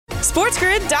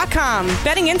SportsGrid.com.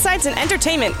 Betting insights and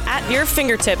entertainment at your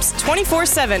fingertips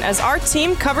 24/7 as our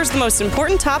team covers the most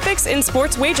important topics in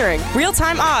sports wagering.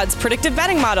 Real-time odds, predictive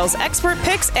betting models, expert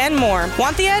picks, and more.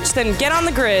 Want the edge? Then get on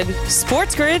the grid.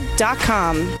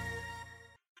 SportsGrid.com.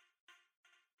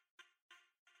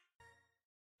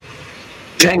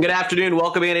 And good afternoon.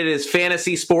 Welcome in. It is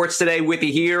Fantasy Sports Today with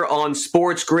you here on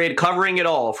Sports Grid, covering it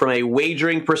all from a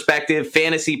wagering perspective,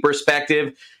 fantasy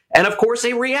perspective, and of course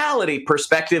a reality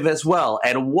perspective as well.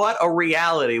 And what a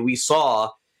reality we saw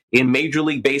in Major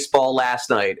League Baseball last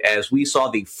night as we saw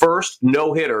the first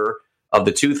no-hitter of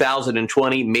the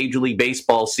 2020 Major League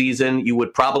Baseball season. You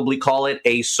would probably call it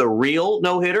a surreal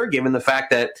no-hitter, given the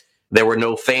fact that there were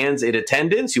no fans in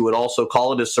attendance. You would also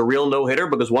call it a surreal no-hitter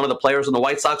because one of the players on the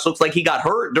White Sox looks like he got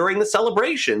hurt during the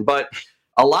celebration. But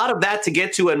a lot of that to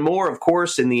get to and more, of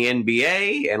course, in the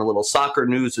NBA and a little soccer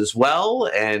news as well.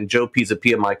 And Joe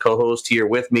Pisapia, my co-host, here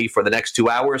with me for the next 2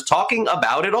 hours talking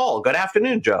about it all. Good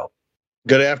afternoon, Joe.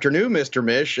 Good afternoon, Mr.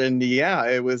 Mish. And yeah,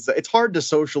 it's hard to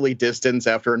socially distance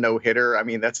after a no-hitter. I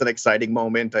mean, that's an exciting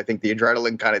moment. I think the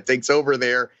adrenaline kind of takes over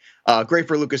there. Great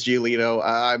for Lucas Giolito.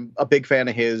 I'm a big fan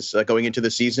of his going into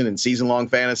the season and season-long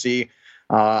fantasy.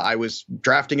 I was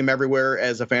drafting him everywhere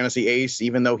as a fantasy ace,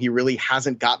 even though he really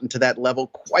hasn't gotten to that level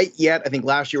quite yet. I think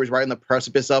last year was right on the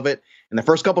precipice of it. And the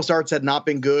first couple starts had not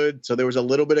been good. So there was a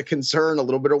little bit of concern, a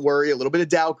little bit of worry, a little bit of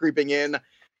doubt creeping in.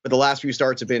 But the last few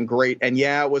starts have been great. And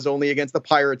yeah, it was only against the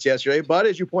Pirates yesterday. But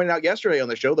as you pointed out yesterday on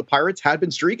the show, the Pirates had been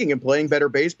streaking and playing better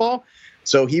baseball.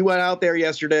 So he went out there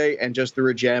yesterday and just threw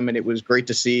a gem, and it was great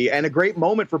to see. And a great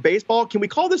moment for baseball. Can we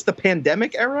call this the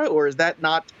pandemic era, or is that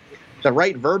not the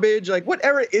right verbiage? Like, what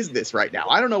era is this right now?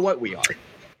 I don't know what we are.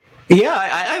 Yeah,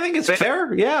 I think it's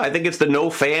fair. Yeah, I think it's the no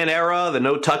fan era, the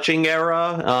no touching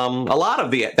era, a lot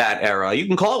of that era. You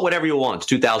can call it whatever you want. It's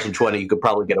 2020. You could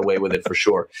probably get away with it for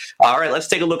sure. All right, let's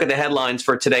take a look at the headlines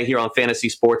for today here on Fantasy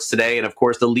Sports Today. And of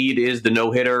course, the lead is the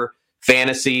no-hitter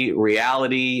fantasy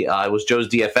reality. It was Joe's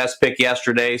DFS pick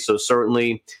yesterday, so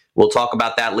certainly we'll talk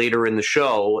about that later in the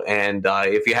show. And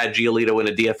if you had Giolito in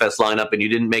a DFS lineup and you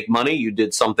didn't make money, you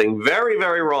did something very,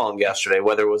 very wrong yesterday,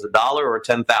 whether it was $1 or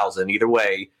 10,000. Either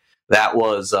way, that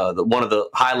was one of the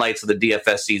highlights of the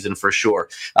DFS season for sure.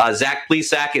 Zach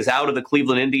Plesac is out of the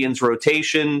Cleveland Indians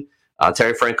rotation.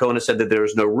 Terry Francona said that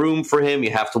there's no room for him.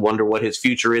 You have to wonder what his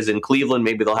future is in Cleveland.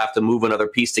 Maybe they'll have to move another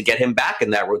piece to get him back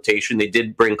in that rotation. They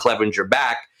did bring Clevenger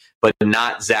back, but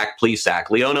not Zach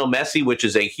Plesac. Lionel Messi, which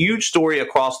is a huge story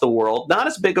across the world, not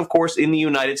as big, of course, in the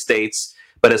United States,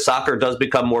 but as soccer does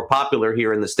become more popular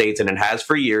here in the States, and it has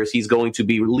for years, he's going to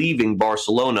be leaving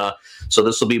Barcelona. So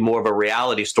this will be more of a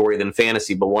reality story than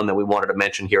fantasy, but one that we wanted to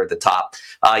mention here at the top.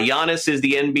 Giannis is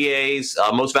the NBA's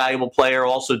most valuable player,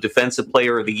 also Defensive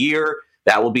Player of the Year.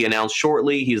 That will be announced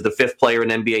shortly. He's the fifth player in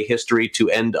NBA history to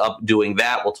end up doing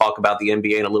that. We'll talk about the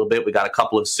NBA in a little bit. We got a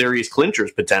couple of series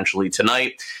clinchers potentially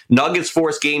tonight. Nuggets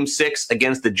force Game 6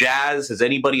 against the Jazz. Has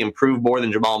anybody improved more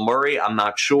than Jamal Murray? I'm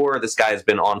not sure. This guy has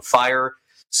been on fire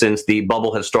since the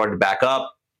bubble has started back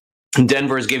up.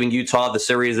 Denver is giving Utah the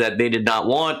series that they did not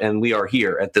want, and we are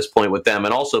here at this point with them.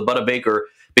 And also, Budda Baker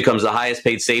becomes the highest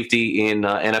paid safety in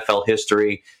NFL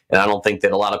history. And I don't think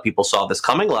that a lot of people saw this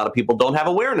coming. A lot of people don't have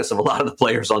awareness of a lot of the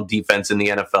players on defense in the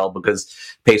NFL because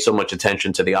pay so much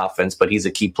attention to the offense. But he's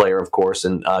a key player, of course,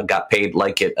 and got paid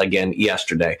like it again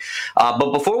yesterday.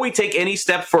 But before we take any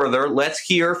step further, let's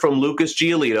hear from Lucas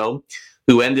Giolito,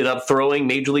 who ended up throwing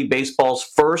Major League Baseball's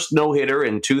first no-hitter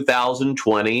in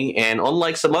 2020. And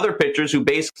unlike some other pitchers who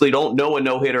basically don't know a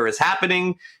no-hitter is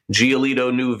happening,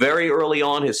 Giolito knew very early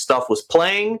on his stuff was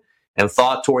playing and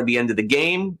thought toward the end of the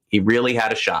game he really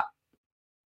had a shot.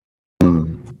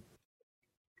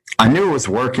 I knew it was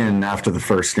working after the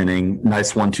first inning.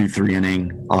 Nice 1-2-3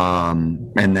 inning.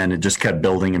 And then it just kept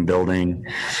building and building.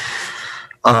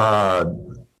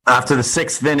 After the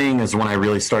sixth inning is when I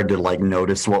really started to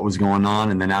notice what was going on.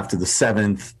 And then after the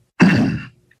seventh,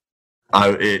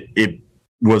 it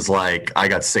was like, I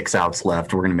got 6 outs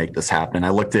left. We're going to make this happen.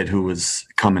 I looked at who was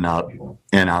coming up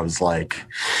and I was like,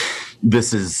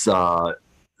 this is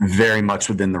very much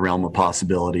within the realm of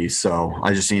possibility. So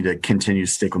I just need to continue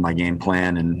to stick with my game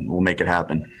plan and we'll make it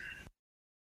happen.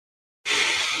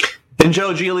 And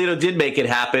Joe, Giolito did make it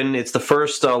happen. It's the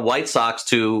first White Sox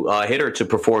pitcher to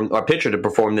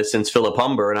perform this since Philip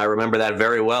Humber, and I remember that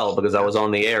very well because I was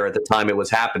on the air at the time it was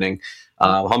happening.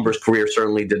 Humber's career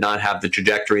certainly did not have the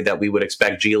trajectory that we would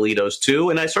expect Giolito's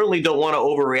to, and I certainly don't want to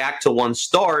overreact to one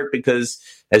start because,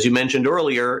 as you mentioned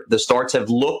earlier, the starts have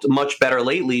looked much better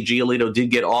lately. Giolito did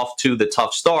get off to the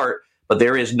tough start, but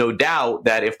there is no doubt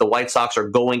that if the White Sox are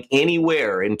going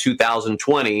anywhere in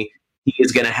 2020, he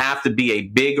is going to have to be a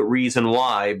big reason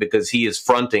why, because he is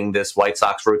fronting this White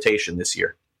Sox rotation this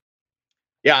year.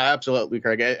 Yeah, absolutely,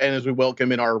 Craig. And as we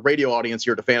welcome in our radio audience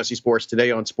here to Fantasy Sports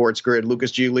Today on Sports Grid,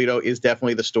 Lucas Giolito is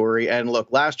definitely the story. And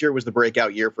look, last year was the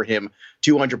breakout year for him.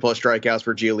 200-plus strikeouts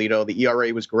for Giolito. The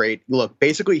ERA was great. Look,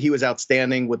 basically, he was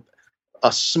outstanding with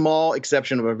a small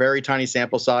exception of a very tiny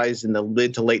sample size in the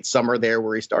mid to late summer there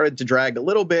where he started to drag a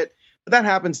little bit. But that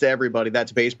happens to everybody.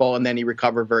 That's baseball. And then he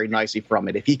recovered very nicely from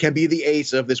it. If he can be the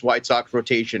ace of this White Sox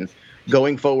rotation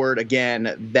going forward,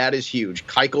 again, that is huge.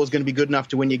 Keuchel is going to be good enough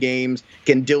to win you games.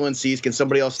 Can Dylan Cease, can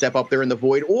somebody else step up there in the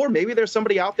void? Or maybe there's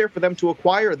somebody out there for them to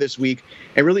acquire this week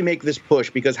and really make this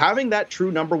push, because having that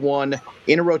true number one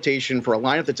in a rotation for a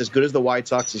lineup that's as good as the White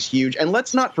Sox is huge. And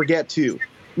let's not forget, too,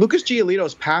 Lucas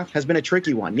Giolito's path has been a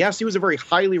tricky one. Yes, he was a very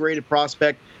highly rated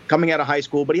prospect coming out of high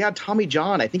school, but he had Tommy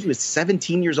John. I think he was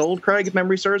 17 years old, Craig, if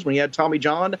memory serves, when he had Tommy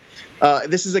John.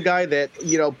 This is a guy that,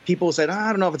 people said, I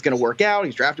don't know if it's going to work out.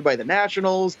 He's drafted by the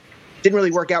Nationals. Didn't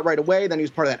really work out right away. Then he was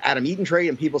part of that Adam Eaton trade,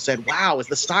 and people said, wow, is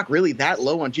the stock really that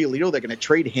low on Giolito? They're going to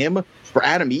trade him for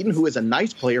Adam Eaton, who is a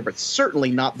nice player, but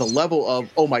certainly not the level of,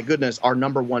 oh my goodness, our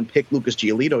number one pick, Lucas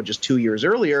Giolito, just 2 years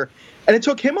earlier. And it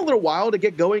took him a little while to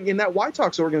get going in that White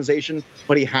Sox organization,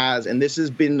 but he has. And this has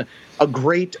been a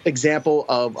great example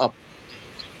of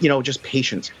just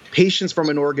patience from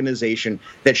an organization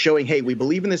that's showing, hey, we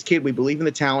believe in this kid. We believe in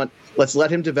the talent. Let's let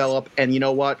him develop. And you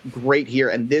know what? Great here.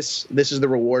 And this is the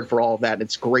reward for all of that.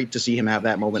 It's great to see him have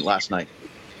that moment last night.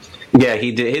 Yeah,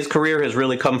 he did. His career has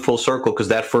really come full circle, because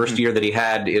that first year that he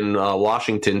had in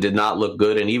Washington did not look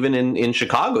good, and even in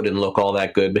Chicago didn't look all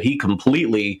that good. But he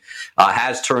completely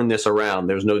has turned this around.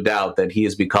 There's no doubt that he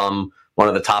has become one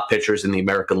of the top pitchers in the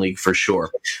American League for sure.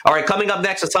 All right, coming up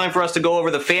next, it's time for us to go over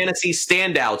the fantasy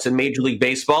standouts in Major League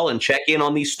Baseball and check in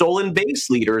on the stolen base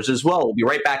leaders as well. We'll be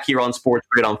right back here on Sports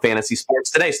Grid on Fantasy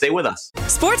Sports Today. Stay with us.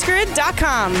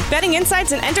 SportsGrid.com. Betting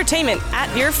insights and entertainment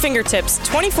at your fingertips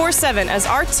 24/7 as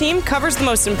our team covers the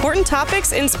most important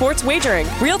topics in sports wagering.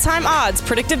 Real-time odds,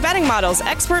 predictive betting models,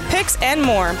 expert picks, and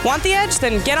more. Want the edge?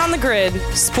 Then get on the grid.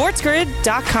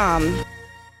 SportsGrid.com.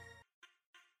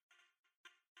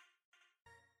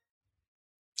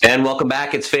 And welcome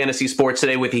back. It's Fantasy Sports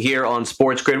Today with you here on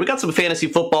Sports Grid. We got some fantasy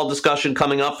football discussion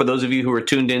coming up. For those of you who are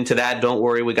tuned into that, don't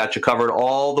worry. We got you covered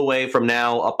all the way from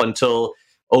now up until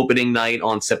opening night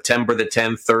on September the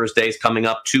 10th. Thursday's coming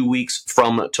up 2 weeks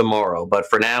from tomorrow. But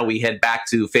for now, we head back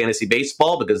to fantasy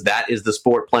baseball, because that is the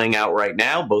sport playing out right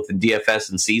now, both in DFS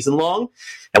and season long.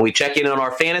 And we check in on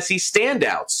our fantasy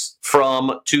standouts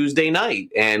from Tuesday night.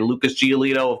 And Lucas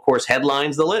Giolito, of course,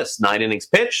 headlines the list. 9 innings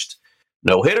pitched.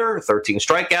 No hitter, 13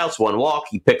 strikeouts, 1 walk.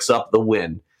 He picks up the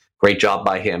win. Great job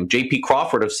by him. J.P.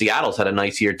 Crawford of Seattle's had a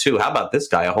nice year, too. How about this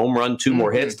guy? A home run, 2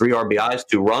 more hits, 3 RBIs,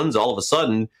 2 runs. All of a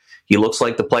sudden, he looks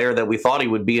like the player that we thought he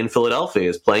would be in Philadelphia,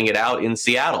 is playing it out in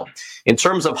Seattle. In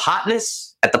terms of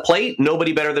hotness at the plate,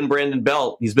 nobody better than Brandon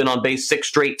Belt. He's been on base 6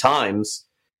 straight times.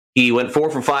 He went 4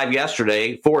 for 5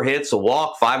 yesterday, 4 hits, a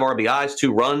walk, 5 RBIs,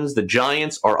 2 runs. The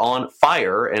Giants are on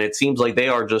fire, and it seems like they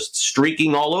are just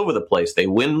streaking all over the place. They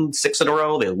win 6 in a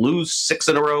row, they lose 6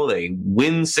 in a row, they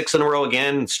win 6 in a row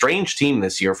again. Strange team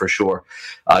this year for sure.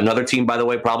 Another team, by the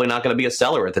way, probably not going to be a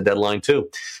seller at the deadline too.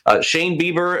 Shane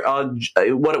Bieber,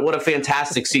 what a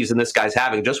fantastic season this guy's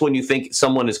having. Just when you think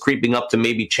someone is creeping up to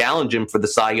maybe challenge him for the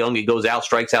Cy Young, he goes out,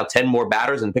 strikes out 10 more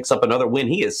batters, and picks up another win.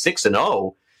 He is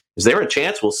 6-0. Is there a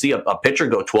chance we'll see a pitcher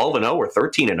go 12-0 or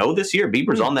 13-0 this year?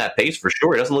 Bieber's on that pace for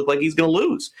sure. It doesn't look like he's going to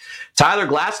lose. Tyler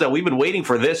Glasnow, we've been waiting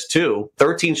for this too.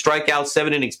 13 strikeouts,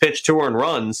 7 innings pitched, 2 earned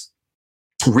runs.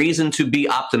 Reason to be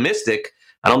optimistic.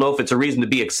 I don't know if it's a reason to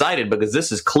be excited, because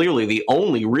this is clearly the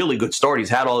only really good start he's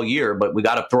had all year, but we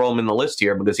got to throw him in the list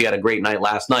here because he had a great night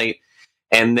last night.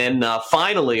 And then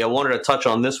finally, I wanted to touch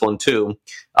on this one too.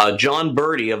 John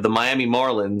Birdie of the Miami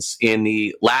Marlins in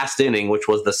the last inning, which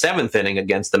was the 7th inning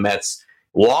against the Mets,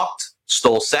 walked,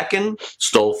 stole second,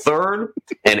 stole third,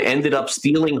 and ended up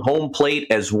stealing home plate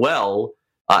as well,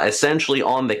 essentially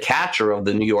on the catcher of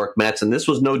the New York Mets. And this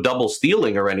was no double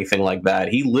stealing or anything like that.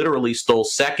 He literally stole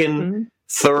second,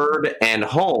 third, and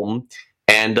home.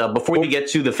 And before we get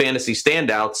to the fantasy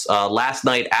standouts, last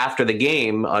night after the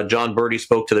game, John Birdie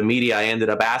spoke to the media. I ended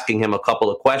up asking him a couple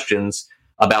of questions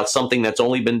about something that's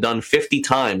only been done 50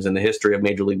 times in the history of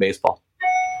Major League Baseball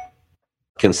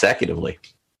consecutively.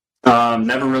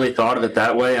 Never really thought of it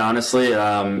that way, honestly.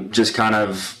 Just kind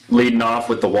of leading off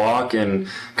with the walk and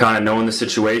kind of knowing the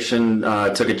situation,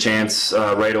 took a chance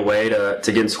right away to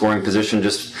get in scoring position,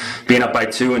 just being up by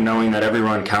 2 and knowing that every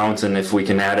run counts, and if we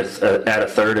can add a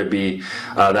third, it'd be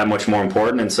that much more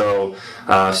important. And so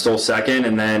stole second,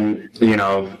 and then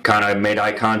kind of made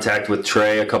eye contact with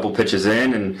Trey a couple pitches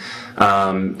in,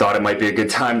 and thought it might be a good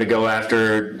time to go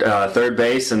after third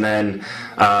base. And then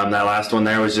that last one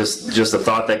there was just a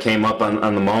thought that came up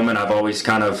on the moment. I've always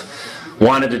kind of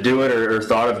wanted to do it or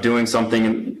thought of doing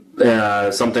something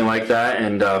like that,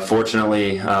 and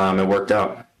fortunately it worked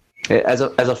out. As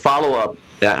a follow-up,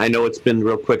 I know it's been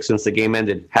real quick since the game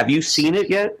ended. Have you seen it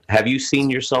yet? Have you seen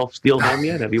yourself steal home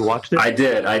yet? Have you watched it? I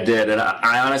did, and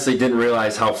I honestly didn't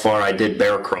realize how far I did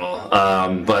bear crawl,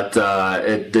 but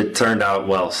it turned out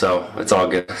well, so it's all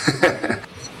good.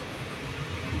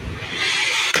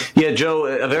 Yeah, Joe,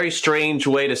 a very strange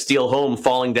way to steal home,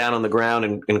 falling down on the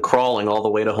ground and crawling all the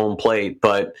way to home plate.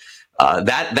 But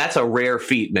that's a rare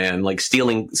feat, man. Like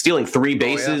stealing 3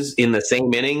 bases in the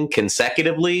same inning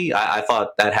consecutively. I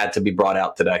thought that had to be brought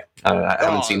out today. I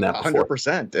haven't seen that before.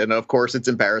 100%. And of course, it's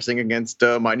embarrassing against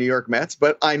my New York Mets,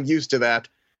 but I'm used to that.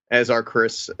 As are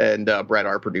Chris and Brett,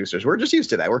 our producers. We're just used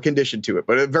to that. We're conditioned to it,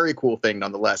 but a very cool thing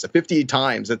nonetheless. 50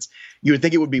 times, you would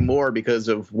think it would be more because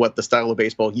of what the style of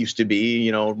baseball used to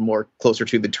be, more closer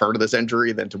to the turn of the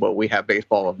century than to what we have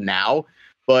baseball of now.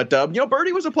 But,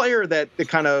 Birdie was a player that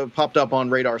kind of popped up on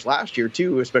radars last year,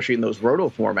 too, especially in those roto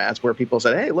formats where people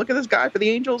said, hey, look at this guy for the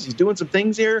Angels. He's doing some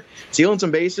things here, stealing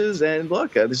some bases. And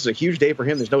look, this is a huge day for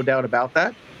him. There's no doubt about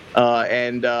that.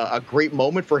 And a great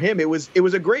moment for him. It was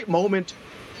a great moment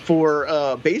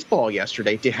for baseball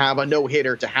yesterday to have a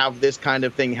no-hitter, to have this kind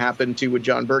of thing happen to with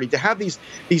John Birdie, to have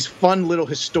these fun little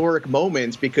historic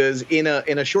moments, because in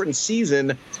a shortened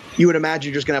season, you would imagine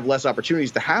you're just going to have less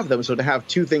opportunities to have them. So to have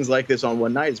 2 things like this on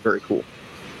one night is very cool.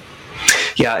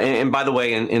 Yeah, and by the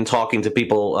way, in talking to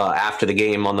people after the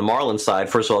game on the Marlins side,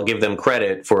 first of all, I'll give them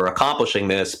credit for accomplishing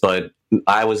this, but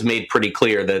I was made pretty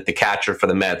clear that the catcher for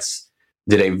the Mets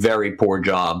did a very poor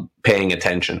job paying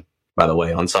attention, by the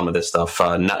way, on some of this stuff.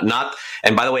 And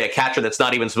by the way, a catcher that's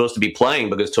not even supposed to be playing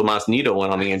because Tomas Nido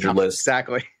went on the injured list.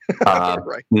 Exactly.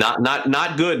 Right.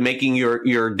 Not good, making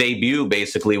your debut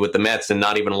basically with the Mets and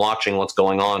not even watching what's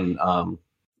going on.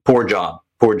 Poor job.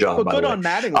 Well, good on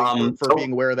Mattingly for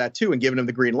being aware of that too and giving him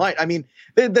the green light. I mean,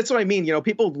 that's what I mean.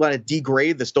 People want to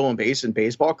degrade the stolen base in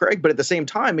baseball, Craig, but at the same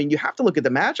time, you have to look at the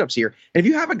matchups here. And if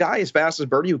you have a guy as fast as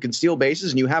Birdie who can steal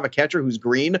bases, and you have a catcher who's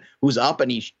green, who's up,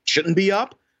 and he shouldn't be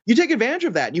up, you take advantage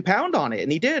of that and you pound on it,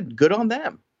 and he did. Good on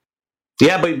them.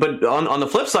 Yeah, but on the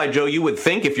flip side, Joe, you would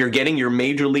think if you're getting your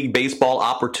Major League Baseball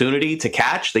opportunity to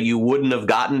catch that you wouldn't have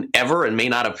gotten ever and may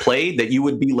not have played, that you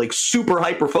would be like super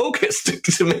hyper focused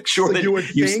to make sure that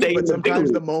you stay. But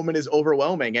sometimes the moment is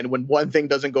overwhelming, and when one thing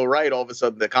doesn't go right, all of a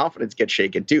sudden the confidence gets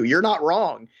shaken too. You're not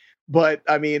wrong. But,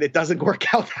 it doesn't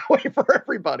work out that way for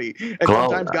everybody. And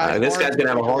sometimes this guy's going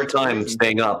to have a hard time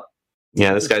staying up.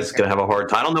 Yeah, this guy's going to have a hard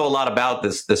time. I don't know a lot about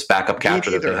this backup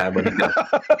catcher that they have, but he's going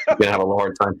to have a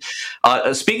hard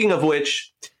time. Speaking of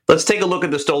which, let's take a look at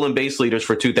the stolen base leaders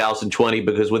for 2020,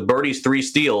 because with Birdie's 3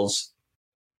 steals,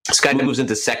 this guy moves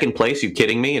into second place. You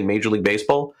kidding me? In Major League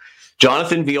Baseball?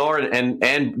 Jonathan VR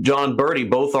and John Birdie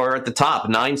both are at the top.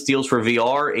 9 steals for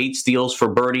VR, 8 steals for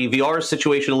Birdie. VR's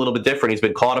situation a little bit different. He's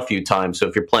been caught a few times, so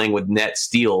if you're playing with net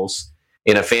steals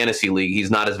in a fantasy league,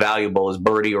 he's not as valuable as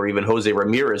Birdie or even Jose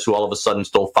Ramirez, who all of a sudden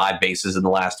stole 5 bases in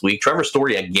the last week. Trevor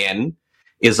Story, again,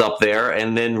 is up there.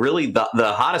 And then really the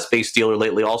hottest base stealer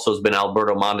lately also has been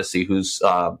Alberto Mondesi, who's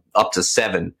up to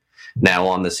 7 now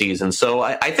on the season. So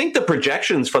I think the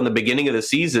projections from the beginning of the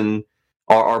season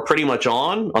are pretty much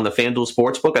on the FanDuel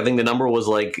Sportsbook. I think the number was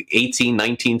like 18,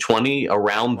 19, 20,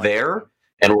 around there.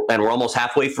 And we're almost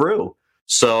halfway through.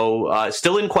 So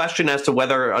still in question as to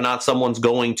whether or not someone's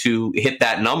going to hit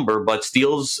that number. But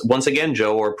steals, once again,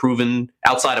 Joe, are proven,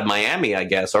 outside of Miami, I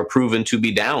guess, are proven to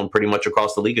be down pretty much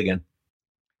across the league again.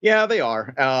 Yeah, they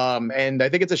are. And I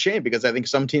think it's a shame, because I think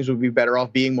some teams would be better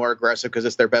off being more aggressive because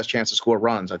it's their best chance to score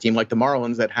runs. A team like the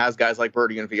Marlins that has guys like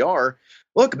Birdie and VR,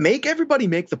 look, make everybody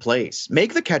make the plays.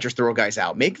 Make the catchers throw guys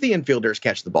out. Make the infielders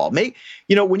catch the ball.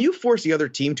 When you force the other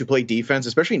team to play defense,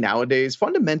 especially nowadays,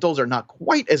 fundamentals are not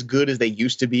quite as good as they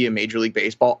used to be in Major League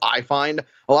Baseball. I find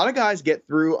a lot of guys get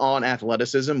through on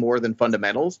athleticism more than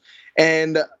fundamentals.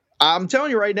 And I'm telling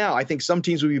you right now, I think some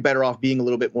teams would be better off being a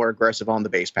little bit more aggressive on the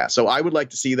base pass. So I would like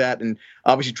to see that. And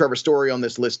obviously Trevor Story on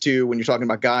this list too, when you're talking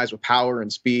about guys with power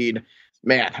and speed.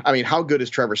 Man, how good has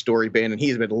Trevor Story been? And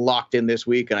he's been locked in this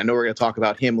week. And I know we're going to talk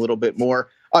about him a little bit more.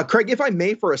 Craig, if I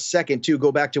may for a second too,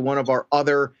 go back to one of our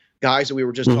other guys that we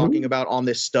were just talking about on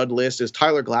this stud list is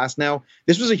Tyler Glasnow.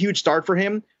 This was a huge start for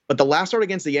him, but the last start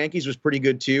against the Yankees was pretty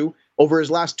good too. Over his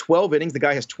last 12 innings, the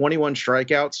guy has 21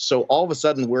 strikeouts. So all of a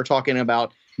sudden, we're talking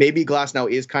about maybe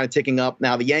Glasnow is kind of ticking up.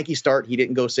 Now, the Yankee start, he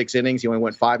didn't go 6 innings. He only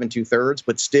went 5 2/3,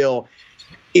 but still,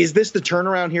 is this the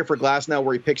turnaround here for Glasnow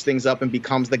where he picks things up and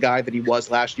becomes the guy that he was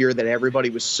last year that everybody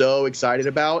was so excited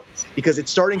about? Because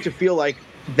it's starting to feel like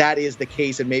that is the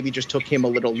case, and maybe just took him a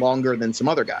little longer than some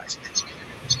other guys.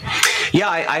 Yeah,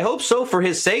 I hope so for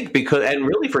his sake, and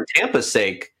really for Tampa's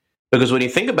sake, because when you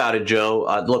think about it,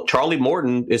 Joe, look, Charlie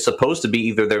Morton is supposed to be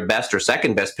either their best or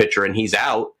second best pitcher, and he's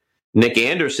out. Nick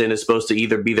Anderson is supposed to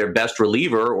either be their best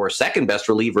reliever or second best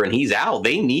reliever, and he's out.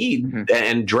 They need,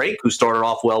 and Drake, who started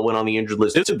off well, went on the injured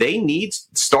list, they need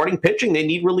starting pitching. They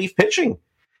need relief pitching.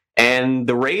 And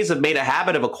the Rays have made a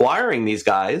habit of acquiring these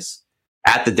guys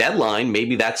at the deadline.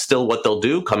 Maybe that's still what they'll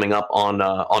do coming up on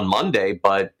Monday,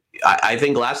 but I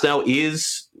think Glasnow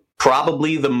is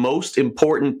probably the most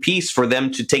important piece for them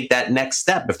to take that next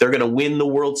step. If they're going to win the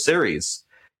World Series,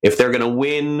 if they're going to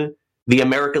win the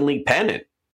American League pennant,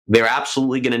 they're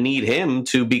absolutely going to need him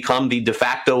to become the de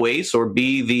facto ace or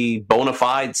be the bona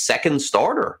fide second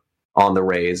starter on the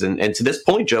Rays. And to this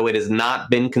point, Joe, it has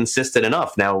not been consistent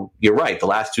enough. Now, you're right. The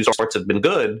last 2 starts have been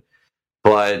good,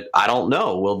 but I don't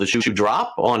know. Will the shoe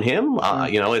drop on him?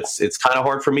 It's kind of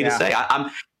hard for me to say.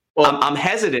 I'm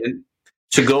hesitant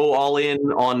to go all in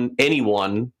on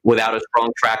anyone without a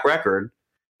strong track record,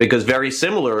 because very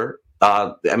similar.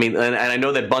 And I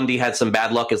know that Bundy had some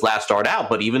bad luck his last start out,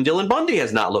 but even Dylan Bundy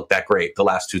has not looked that great the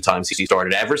last 2 times he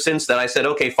started. Ever since that, I said,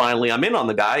 okay, finally, I'm in on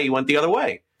the guy. He went the other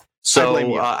way. So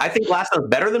I think Glasnow's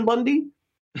better than Bundy,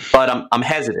 but I'm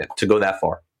hesitant to go that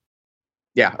far.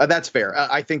 Yeah, that's fair.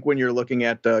 I think when you're looking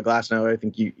at Glasnow, I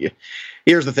think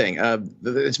here's the thing.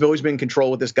 It's always been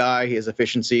control with this guy. His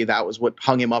efficiency, that was what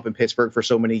hung him up in Pittsburgh for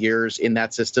so many years in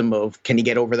that system of can he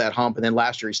get over that hump? And then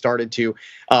last year he started to.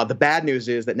 The bad news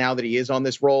is that now that he is on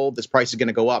this roll, this price is going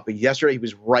to go up. But yesterday he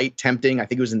was right tempting. I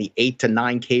think it was in the 8 to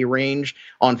 9K range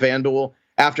on FanDuel.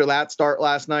 After that start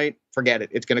last night, forget it.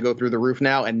 It's going to go through the roof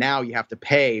now, and now you have to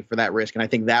pay for that risk, and I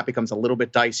think that becomes a little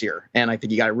bit dicier, and I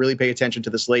think you got to really pay attention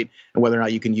to the slate and whether or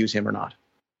not you can use him or not.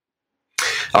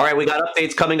 All right, we got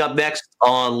updates coming up next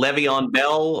on Le'Veon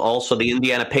Bell. Also, the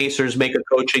Indiana Pacers make a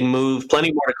coaching move.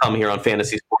 Plenty more to come here on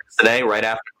Fantasy Sports Today, right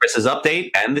after Chris's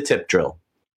update and the tip drill.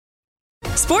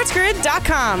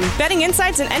 SportsGrid.com. Betting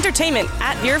insights and entertainment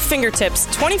at your fingertips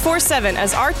 24/7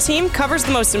 as our team covers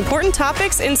the most important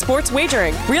topics in sports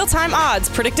wagering. Real-time odds,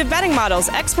 predictive betting models,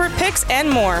 expert picks, and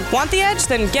more. Want the edge?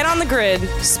 Then get on the grid.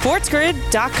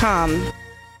 SportsGrid.com.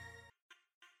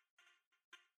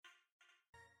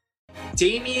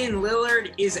 Damian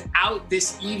Lillard is out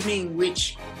this evening,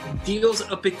 which deals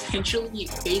a potentially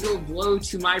fatal blow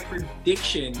to my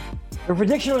prediction. The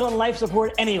prediction was on life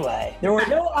support anyway. There were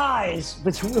no eyes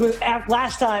between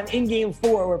last time in Game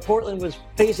 4 where Portland was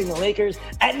facing the Lakers.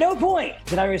 At no point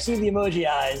did I receive the emoji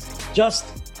eyes, just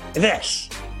this,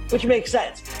 which makes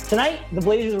sense. Tonight, the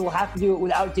Blazers will have to do it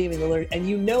without Damian Lillard, and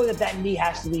you know that knee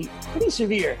has to be pretty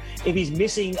severe if he's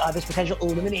missing this potential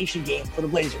elimination game for the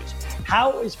Blazers.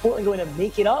 How is Portland going to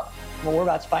make it up? Well, we're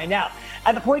about to find out.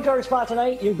 At the point guard spot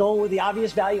tonight, you're going with the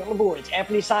obvious value on the board. It's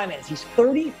Anthony Simons. He's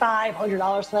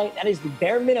 $3,500 tonight. That is the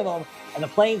bare minimum, and the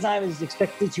playing time is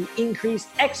expected to increase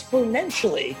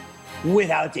exponentially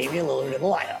without Damian Lillard in the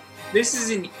lineup. This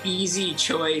is an easy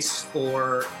choice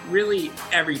for really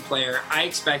every player. I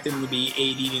expect him to be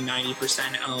 80 to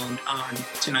 90% owned on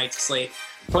tonight's slate.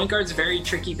 Point guard's a very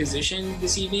tricky position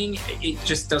this evening. It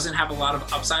just doesn't have a lot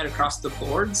of upside across the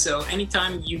board. So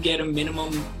anytime you get a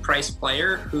minimum price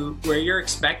player where you're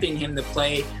expecting him to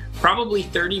play probably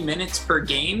 30 minutes per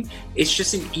game, it's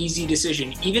just an easy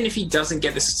decision. Even if he doesn't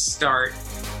get the start,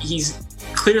 he's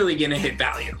clearly going to hit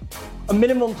value. A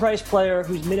minimum price player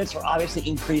whose minutes are obviously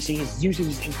increasing, his usage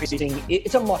is increasing.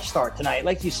 It's a must start tonight.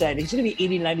 Like you said, he's going to be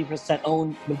 80 to 90%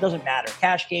 owned, but it doesn't matter.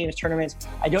 Cash games, tournaments,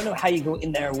 I don't know how you go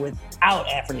in there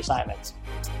without Anthony Simons.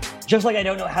 Just like I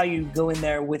don't know how you go in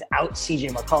there without CJ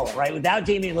McCollum, right? Without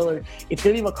Damian Lillard, it's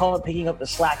going to be McCollum picking up the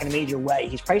slack in a major way.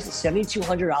 He's priced at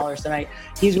 $7,200 tonight.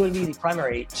 He's going to be the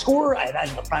primary scorer, I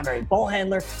imagine the primary ball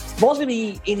handler. The ball's going to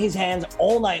be in his hands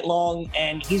all night long,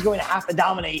 and he's going to have to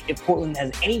dominate if Portland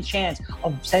has any chance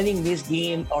of sending this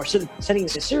game or sending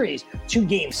this series to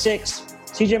Game 6.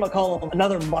 CJ McCollum,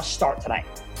 another must start tonight.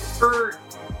 For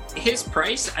his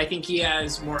price, I think he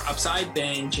has more upside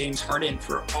than James Harden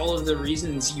for all of the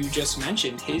reasons you just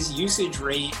mentioned. His usage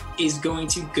rate is going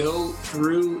to go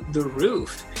through the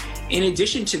roof. In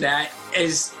addition to that,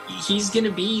 as he's going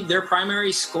to be their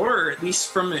primary scorer, at least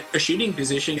from a shooting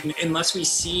position, unless we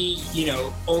see,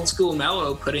 old school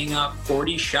Melo putting up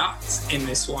 40 shots in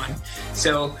this one.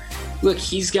 So Look,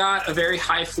 he's got a very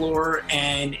high floor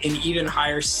and an even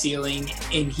higher ceiling,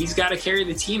 and he's got to carry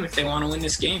the team if they want to win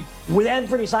this game. With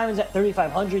Anthony Simons at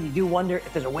 3,500, you do wonder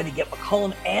if there's a way to get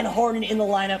McCollum and Harden in the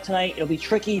lineup tonight. It'll be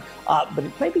tricky, but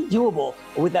it might be doable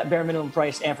with that bare minimum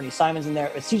price, Anthony Simons in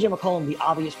there. But CJ McCollum, the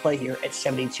obvious play here at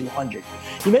 7,200.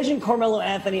 You mentioned Carmelo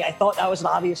Anthony. I thought that was an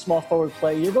obvious small forward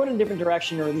play. You're going in a different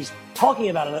direction, or at least talking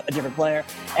about a different player,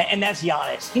 and that's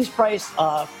Giannis. He's priced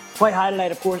quite high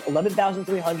tonight, of course,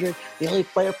 11,300. The only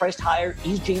player priced higher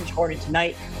is James Harden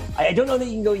tonight. I don't know that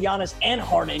you can go Giannis and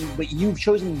Harden, but you've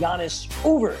chosen Giannis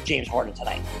over James Harden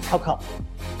tonight. How come?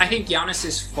 I think Giannis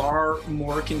is far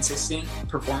more consistent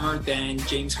performer than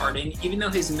James Harden. Even though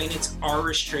his minutes are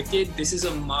restricted, this is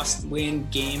a must-win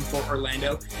game for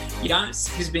Orlando. Giannis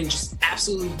has been just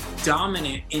absolutely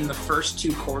dominant in the first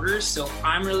 2 quarters, so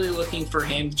I'm really looking for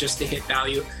him just to hit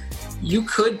value. You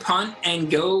could punt and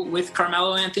go with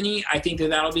Carmelo Anthony. I think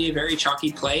that'll be a very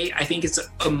chalky play. I think it's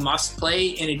a must play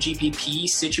in a GPP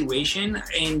situation,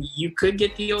 and you could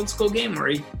get the old school game where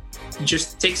he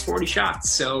just takes 40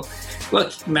 shots. So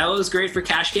look, Melo's great for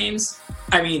cash games.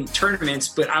 I mean, tournaments,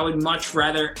 but I would much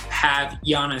rather have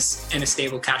Giannis in a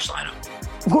stable cash lineup.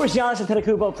 Of course, Giannis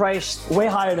Antetokounmpo priced way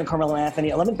higher than Carmelo Anthony.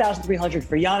 11,300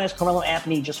 for Giannis. Carmelo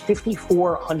Anthony just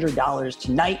 $5,400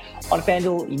 tonight on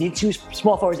FanDuel. You need 2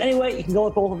 small forwards anyway. You can go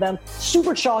with both of them.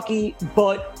 Super chalky,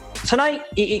 but tonight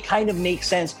it kind of makes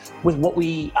sense with what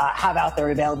we have out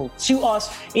there available to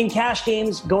us in cash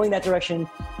games. Going that direction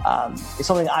is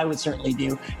something I would certainly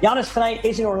do. Giannis tonight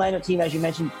facing an Orlando team, as you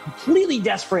mentioned, completely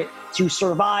desperate to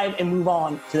survive and move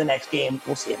on to the next game.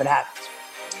 We'll see if it happens.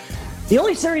 The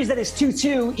only series that is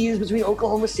 2-2 is between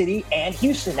Oklahoma City and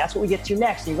Houston. That's what we get to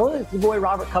next. And you're going with your boy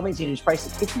Robert Covington, who's priced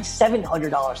at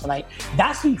 $5,700 tonight.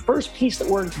 That's the first piece that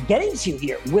we're getting to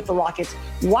here with the Rockets.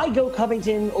 Why go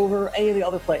Covington over any of the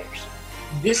other players?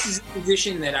 This is a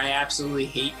position that I absolutely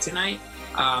hate tonight.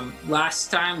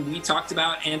 Last time we talked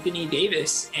about Anthony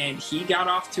Davis, and he got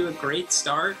off to a great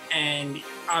start, and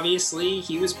obviously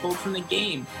he was pulled from the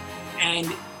game. And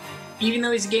even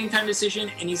though he's a game time decision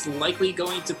and he's likely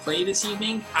going to play this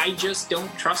evening, I just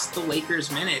don't trust the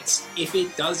Lakers' minutes. If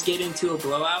it does get into a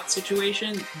blowout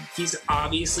situation, he's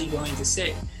obviously going to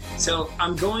sit. So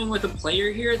I'm going with a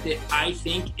player here that I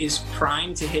think is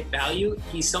primed to hit value.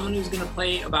 He's someone who's going to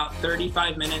play about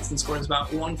 35 minutes and scores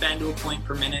about 1 FanDuel point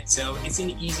per minute. So it's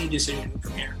an easy decision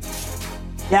from here.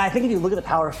 Yeah, I think if you look at the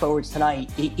power forwards tonight,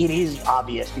 it is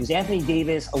obvious because Anthony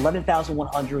Davis,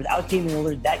 11,100. Without Damian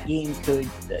Lillard, that game could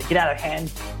get out of hand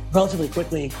relatively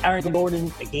quickly. Aaron Gordon,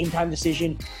 a game time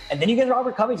decision. And then you get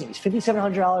Robert Covington. He's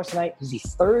 $5,700 tonight. He's the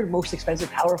 3rd most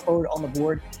expensive power forward on the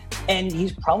board. And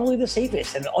he's probably the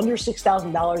safest. And under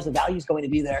 $6,000, the value is going to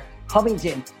be there.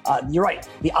 Covington, you're right,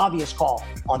 the obvious call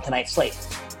on tonight's slate.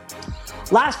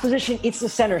 Last position, it's the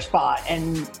center spot.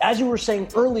 And as you were saying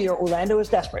earlier, Orlando is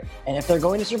desperate. And if they're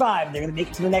going to survive, they're going to make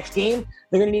it to the next game,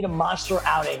 they're going to need a monster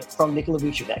outing from Nikola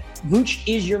Vucevic. Vuce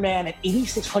is your man at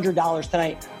 $8,600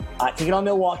 tonight. Take it on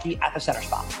Milwaukee at the center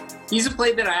spot. He's a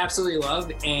play that I absolutely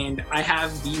love, and I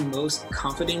have the most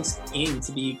confidence in,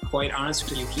 to be quite honest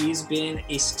with you. He's been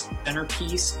a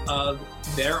centerpiece of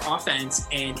their offense,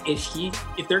 and if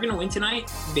they're going to win tonight,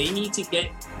 they need to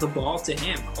get the ball to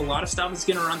him. A lot of stuff is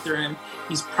going to run through him.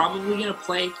 He's probably going to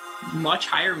play much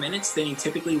higher minutes than he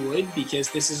typically would because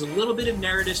this is a little bit of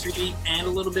narrative street and a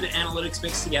little bit of analytics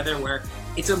mixed together where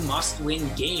it's a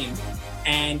must-win game.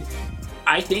 And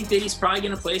I think that he's probably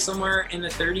going to play somewhere in the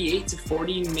 38 to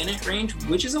 40 minute range,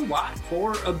 which is a lot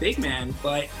for a big man.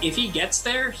 But if he gets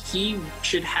there, he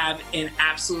should have an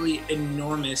absolutely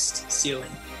enormous ceiling.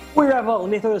 Before we wrap up, let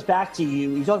me throw this back to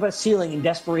you. You talk about ceiling and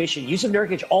desperation. Yusuf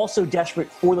Nurkic also desperate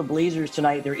for the Blazers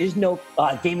tonight. There is no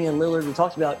Damian Lillard. We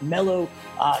talked about Melo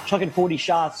chucking 40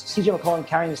 shots. CJ McCollum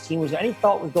carrying this team. Was there any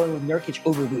thought with going with Nurkic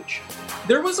over Vooch?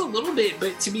 There was a little bit,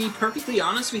 but to be perfectly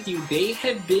honest with you, they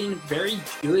have been very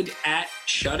good at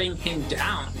shutting him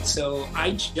down. So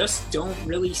I just don't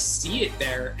really see it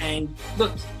there. And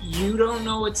look, you don't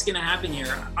know what's going to happen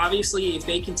here. Obviously, if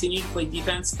they continue to play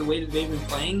defense the way that they've been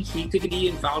playing, he could be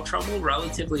in foul trouble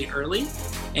relatively early.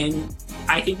 And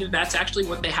I think that that's actually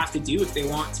what they have to do if they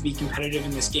want to be competitive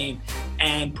in this game.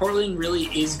 And Portland really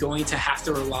is going to have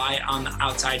to rely on the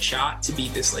outside shot to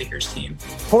beat this Lakers team.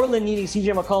 Portland needing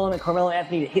CJ McCollum and Carmelo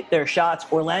Anthony to hit their shots.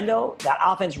 Orlando, that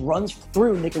offense runs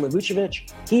through Nikola Vucevic.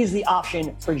 He's the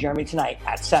option for Jeremy tonight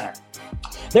at center.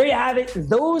 There you have it.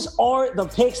 Those are the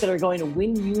picks that are going to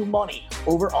win you money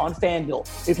over on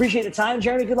FanDuel. We appreciate the time,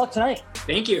 Jeremy. Good luck tonight.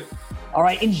 Thank you. All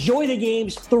right, enjoy the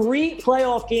games. 3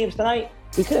 playoff games tonight.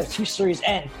 we could have 2 series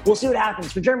end. We'll see what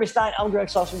happens. For Jeremy Stein, I'm Greg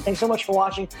Sussman. Thanks so much for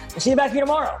watching. We'll see you back here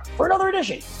tomorrow for another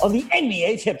edition of the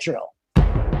NBA Tip Drill.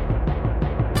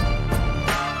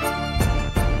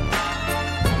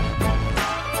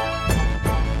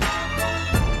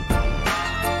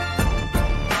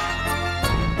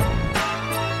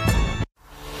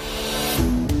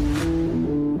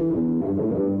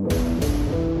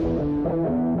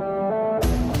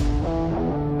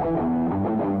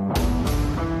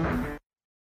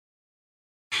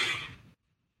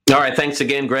 All right, thanks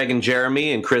again, Greg and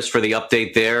Jeremy and Chris, for the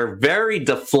update there. Very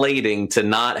deflating to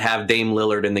not have Dame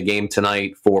Lillard in the game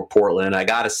tonight for Portland. I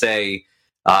got to say,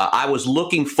 I was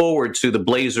looking forward to the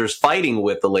Blazers fighting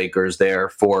with the Lakers there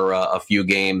for a few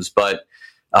games, but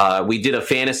we did a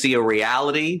fantasy of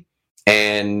reality,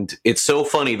 and it's so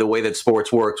funny the way that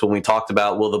sports works when we talked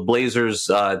about, will the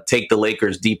Blazers take the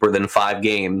Lakers deeper than 5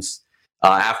 games?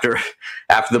 After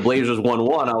the Blazers won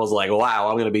one, I was like, wow,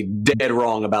 I'm going to be dead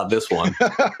wrong about this one.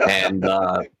 and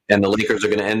the Lakers are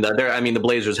going to end up there. I mean, the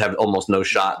Blazers have almost no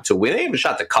shot to win. They have a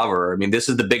shot to cover. I mean, this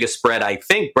is the biggest spread, I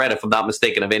think, Brett, if I'm not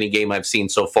mistaken, of any game I've seen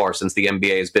so far since the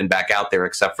NBA has been back out there,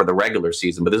 except for the regular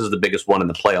season. But this is the biggest one in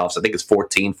the playoffs. I think it's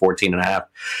 14 and a half.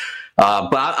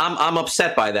 But I'm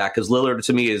upset by that because Lillard,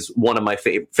 to me, is one of my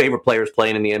favorite players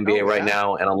playing in the NBA right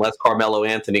now. And unless Carmelo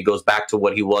Anthony goes back to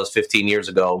what he was 15 years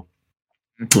ago,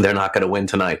 they're not going to win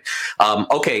tonight.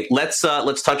 Okay, let's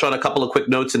touch on a couple of quick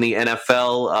notes in the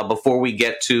NFL before we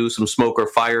get to some smoke or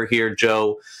fire here,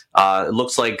 Joe. It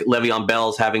looks like Le'Veon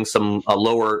Bell's having some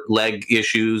lower leg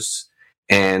issues,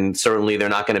 and certainly they're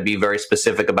not going to be very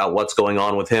specific about what's going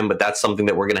on with him, but that's something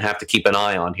that we're going to have to keep an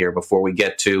eye on here before we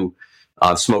get to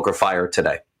smoke or fire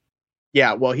today.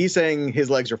 Yeah, well, he's saying his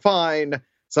legs are fine.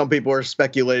 Some people are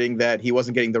speculating that he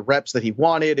wasn't getting the reps that he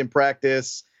wanted in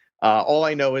practice. All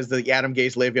I know is the Adam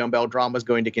Gase Le'Veon Bell drama is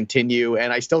going to continue,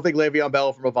 and I still think Le'Veon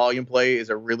Bell from a volume play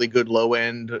is a really good low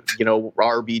end,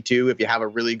 RB2 if you have a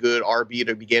really good RB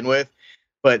to begin with.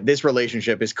 But this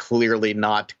relationship is clearly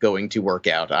not going to work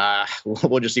out.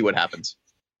 We'll just see what happens.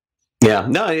 Yeah,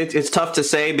 no, it's tough to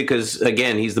say because,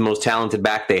 again, he's the most talented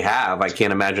back they have. I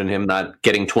can't imagine him not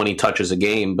getting 20 touches a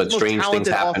game, but strange things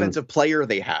happen. Offensive player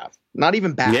they have. Not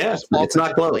even back. Yeah, it's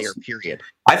not close. Player, period.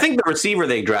 I think the receiver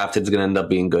they drafted is going to end up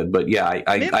being good, but yeah,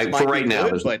 I for right now,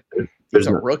 there's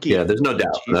a no, rookie. Yeah, there's no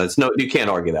doubt. You can't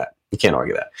argue that. You can't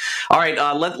argue that. All right,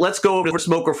 let's go over to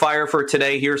smoke or fire for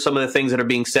today. Here's some of the things that are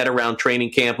being said around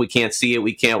training camp. We can't see it,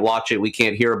 we can't watch it, we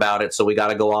can't hear about it, so we got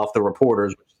to go off the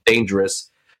reporters, which is dangerous.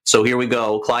 So here we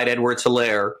go. Clyde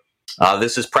Edwards-Helaire.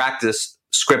 This is practice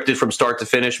scripted from start to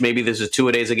finish. Maybe this is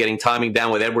 2 days of getting timing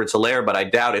down with Edwards-Helaire, but I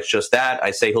doubt it's just that.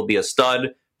 I say he'll be a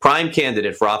stud. Prime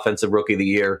candidate for Offensive Rookie of the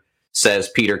Year, says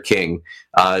Peter King.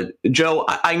 Joe,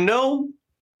 I know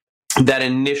that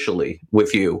initially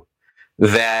with you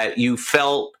that you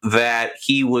felt that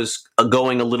he was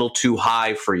going a little too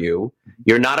high for you.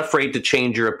 You're not afraid to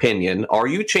change your opinion. Are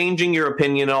you changing your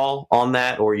opinion at all on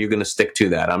that, or are you going to stick to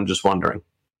that? I'm just wondering.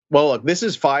 Well, look, this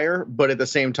is fire, but at the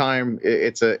same time,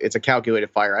 it's a calculated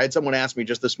fire. I had someone ask me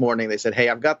just this morning. They said, hey,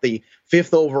 I've got the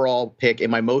 5th overall pick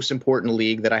in my most important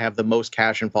league that I have the most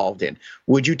cash involved in.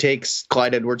 Would you take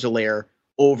Clyde Edwards-Helaire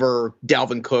over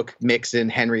Dalvin Cook, Mixon,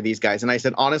 Henry, these guys? And I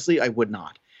said, honestly, I would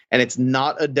not. And it's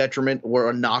not a detriment or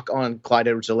a knock on Clyde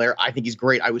Edwards-Helaire. I think he's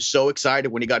great. I was so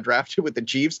excited when he got drafted with the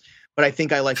Chiefs. But I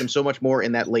think I like him so much more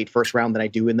in that late first round than I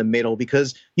do in the middle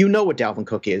because you know what Dalvin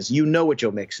Cook is. You know what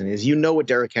Joe Mixon is. You know what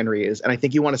Derrick Henry is. And I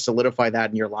think you want to solidify that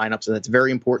in your lineups, and that's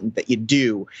very important that you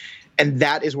do. And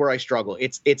that is where I struggle.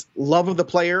 It's love of the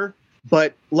player,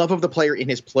 but love of the player in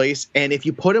his place. And if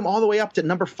you put him all the way up to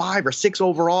number 5 or 6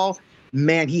 overall,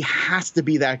 man, he has to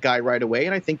be that guy right away.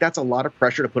 And I think that's a lot of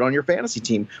pressure to put on your fantasy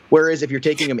team. Whereas if you're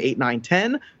taking him 8, 9,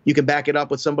 10, you can back it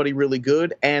up with somebody really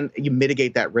good and you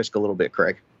mitigate that risk a little bit,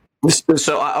 Craig.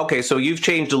 So, okay, so you've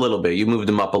changed a little bit. You moved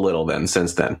him up a little then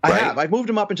since then, right? I have. I've moved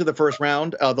him up into the first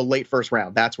round, the late first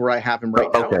round. That's where I have him right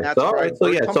now. Okay, That's all right. So,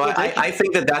 yeah, so I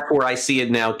think that's where I see it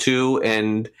now, too.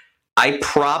 And I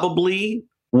probably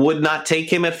would not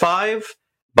take him at 5,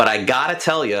 but I got to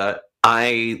tell you,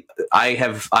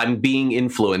 I'm being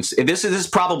influenced. This is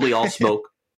probably all smoke,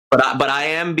 but I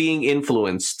am being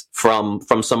influenced from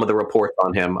some of the reports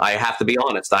on him. I have to be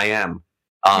honest. I am.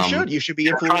 You should be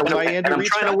influenced by Andrew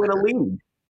Reid's. I'm trying to win a league.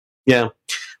 Yeah.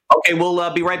 Okay,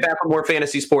 we'll be right back with more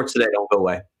fantasy sports today. Don't go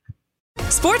away.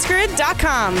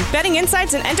 SportsGrid.com. Betting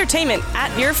insights and entertainment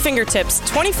at your fingertips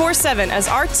 24/7 as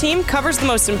our team covers the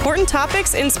most important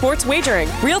topics in sports wagering.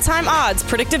 Real-time odds,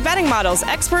 predictive betting models,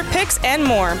 expert picks, and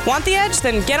more. Want the edge?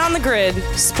 Then get on the grid.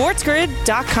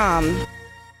 SportsGrid.com.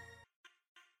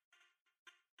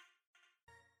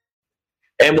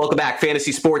 And welcome back.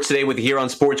 Fantasy Sports today with you here on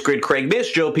Sports Grid. Craig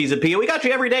Mish, Joe Pisapia. We got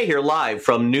you every day here live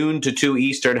from noon to 2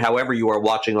 Eastern, however you are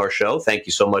watching our show. Thank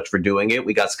you so much for doing it.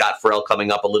 We got Scott Farrell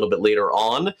coming up a little bit later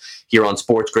on here on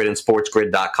Sports Grid and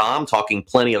SportsGrid.com, talking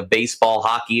plenty of baseball,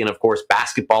 hockey, and, of course,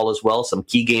 basketball as well. Some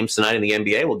key games tonight in the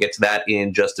NBA. We'll get to that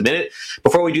in just a minute.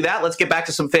 Before we do that, let's get back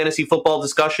to some fantasy football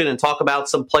discussion and talk about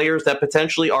some players that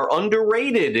potentially are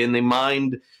underrated in the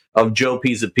mind of Joe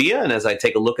Pisapia. And as I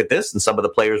take a look at this and some of the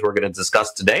players we're going to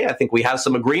discuss today, I think we have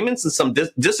some agreements and some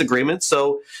disagreements.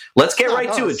 So let's get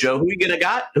right to it, Joe. Who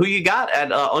you got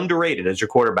at underrated as your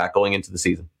quarterback going into the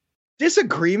season?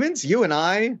 Disagreements? You and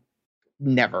I?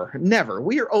 Never.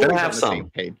 We are always on the same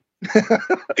page.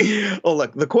 Well,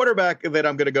 look, the quarterback that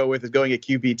I'm going to go with is going at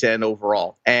QB 10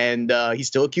 overall, and he's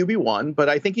still a QB 1, but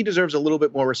I think he deserves a little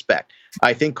bit more respect.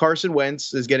 I think Carson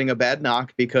Wentz is getting a bad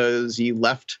knock because he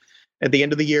left at the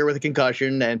end of the year with a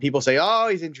concussion, and people say, oh,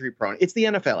 he's injury prone. It's the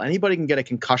NFL. Anybody can get a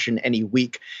concussion any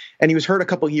week. And he was hurt a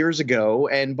couple years ago,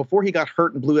 and before he got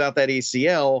hurt and blew out that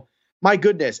ACL, my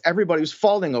goodness, everybody was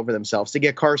falling over themselves to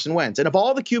get Carson Wentz. And of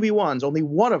all the QB1s, only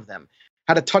one of them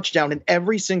had a touchdown in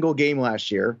every single game last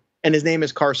year, and his name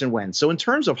is Carson Wentz. So in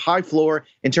terms of high floor,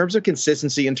 in terms of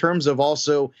consistency, in terms of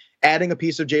also adding a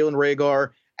piece of Jalen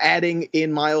Reagor, adding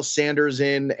in Miles Sanders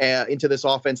into this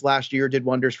offense last year did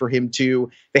wonders for him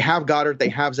too. They have Goddard, they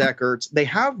have Zach Ertz, they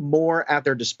have more at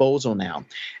their disposal now.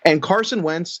 And Carson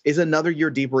Wentz is another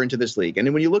year deeper into this league.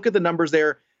 And when you look at the numbers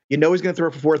there, you know he's going to throw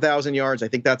for 4,000 yards. I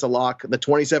think that's a lock. The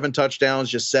 27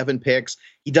 touchdowns, just 7 picks.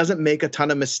 He doesn't make a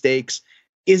ton of mistakes.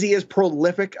 Is he as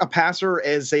prolific a passer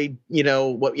as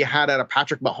what you had out of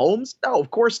Patrick Mahomes? No,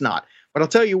 of course not. But I'll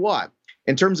tell you what.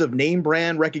 In terms of name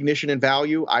brand recognition and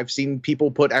value, I've seen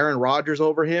people put Aaron Rodgers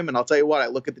over him. And I'll tell you what, I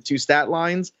look at the two stat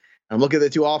lines, and I look at the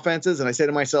two offenses, and I say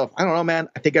to myself, I don't know, man,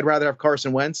 I think I'd rather have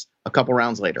Carson Wentz a couple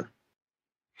rounds later.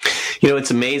 You know,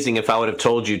 it's amazing. If I would have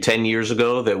told you 10 years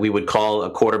ago that we would call a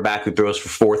quarterback who throws for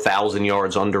 4,000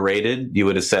 yards underrated, you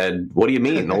would have said, what do you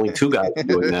mean? Only 2 guys are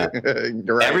doing that.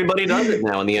 Right. Everybody does it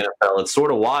now in the NFL. It's sort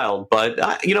of wild. But,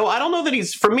 I don't know that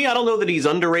I don't know that he's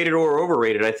underrated or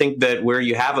overrated. I think that where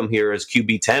you have him here as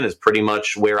QB 10 is pretty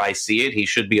much where I see it. He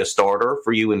should be a starter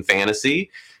for you in fantasy.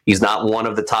 He's not one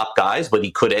of the top guys, but he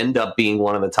could end up being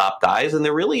one of the top guys. And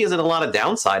there really isn't a lot of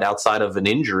downside outside of an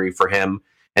injury for him.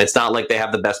 And it's not like they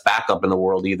have the best backup in the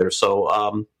world either. So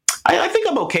I think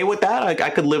I'm okay with that. I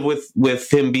could live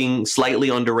with him being slightly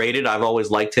underrated. I've always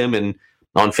liked him. And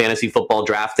on fantasy football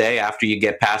draft day, after you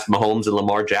get past Mahomes and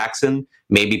Lamar Jackson,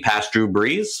 maybe past Drew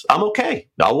Brees, I'm okay.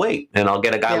 I'll wait, and I'll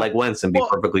get a guy like Wentz and be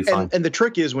perfectly fine. And the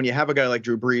trick is when you have a guy like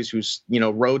Drew Brees, whose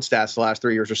road stats the last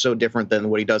 3 years are so different than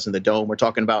what he does in the dome. We're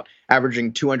talking about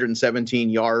averaging 217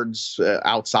 yards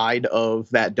outside of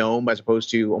that dome, as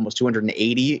opposed to almost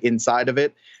 280 inside of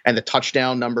it. And the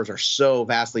touchdown numbers are so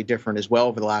vastly different as well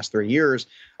over the last 3 years.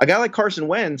 A guy like Carson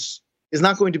Wentz is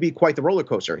not going to be quite the roller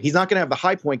coaster. He's not going to have the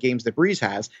high point games that Brees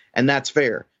has, and that's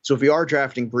fair. So if you are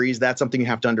drafting Brees, that's something you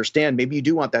have to understand. Maybe you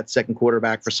do want that second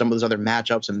quarterback for some of those other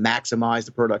matchups and maximize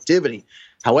the productivity.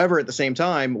 However, at the same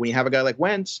time, when you have a guy like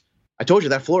Wentz, I told you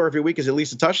that floor every week is at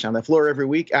least a touchdown. That floor every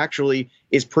week actually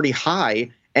is pretty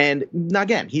high. And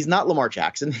again, he's not Lamar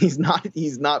Jackson. He's not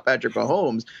Patrick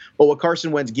Mahomes. But what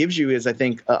Carson Wentz gives you is, I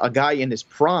think, a guy in his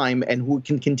prime and who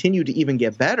can continue to even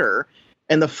get better.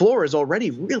 And the floor is already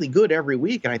really good every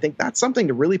week. And I think that's something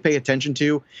to really pay attention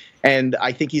to. And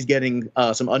I think he's getting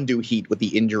some undue heat with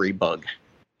the injury bug.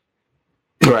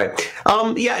 Right.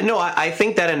 I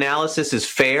think that analysis is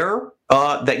fair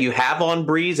that you have on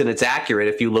Brees, and it's accurate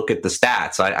if you look at the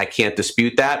stats. I can't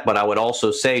dispute that. But I would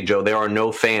also say, Joe, there are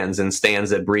no fans in stands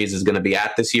that Brees is going to be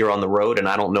at this year on the road. And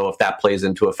I don't know if that plays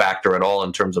into a factor at all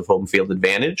in terms of home field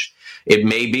advantage. It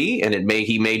may be, and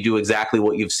he may do exactly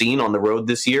what you've seen on the road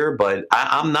this year. But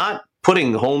I'm not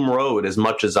putting home road as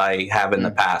much as I have in the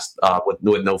past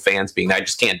with no fans being. I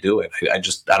just can't do it.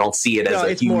 I don't see it as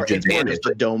a huge advantage. It's more just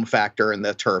the dome factor and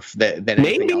the turf than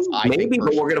anything else. Maybe,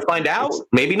 but we're going to find out.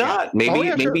 Maybe not. Maybe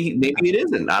it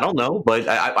isn't. I don't know. But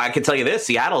I can tell you this: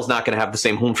 Seattle's not going to have the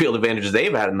same home field advantages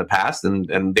they've had in the past,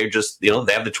 and they're just they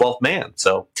have the 12th man.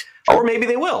 So. Or maybe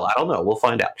they will. I don't know. We'll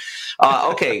find out.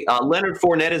 Okay, Leonard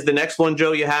Fournette is the next one,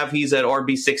 Joe, you have. He's at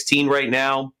RB16 right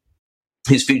now.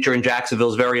 His future in Jacksonville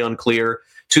is very unclear.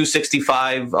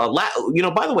 265.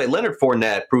 By the way, Leonard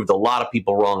Fournette proved a lot of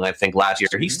people wrong, I think, last year.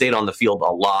 He stayed on the field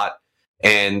a lot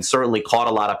and certainly caught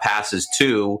a lot of passes,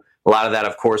 too. A lot of that,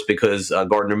 of course, because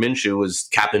Gardner Minshew was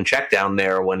Captain Check down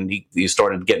there when he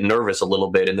started getting nervous a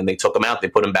little bit, and then they took him out, they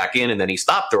put him back in, and then he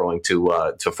stopped throwing to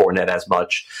Fournette as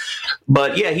much.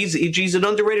 But yeah, he's an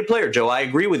underrated player, Joe. I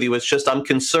agree with you. It's just I'm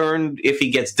concerned if he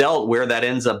gets dealt where that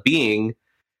ends up being.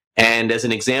 And as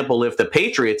an example, if the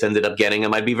Patriots ended up getting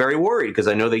him, I'd be very worried because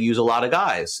I know they use a lot of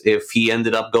guys. If he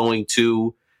ended up going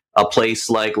to a place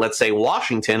like, let's say,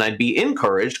 Washington, I'd be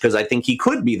encouraged because I think he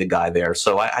could be the guy there.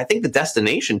 So I think the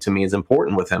destination to me is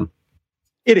important with him.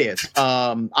 It is.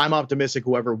 I'm optimistic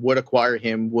whoever would acquire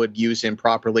him would use him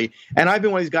properly. And I've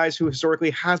been one of these guys who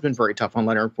historically has been very tough on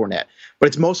Leonard Fournette. But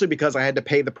it's mostly because I had to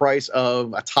pay the price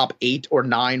of a top 8 or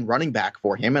 9 running back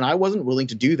for him. And I wasn't willing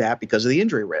to do that because of the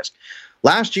injury risk.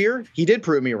 Last year, he did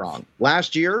prove me wrong.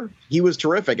 Last year, he was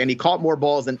terrific, and he caught more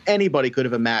balls than anybody could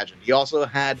have imagined. He also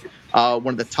had one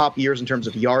of the top years in terms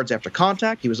of yards after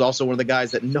contact. He was also one of the guys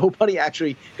that nobody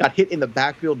actually got hit in the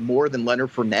backfield more than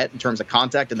Leonard Fournette in terms of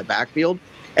contact in the backfield.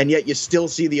 And yet you still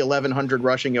see the 1,100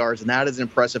 rushing yards, and that is an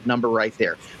impressive number right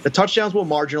there. The touchdowns will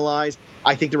marginalize.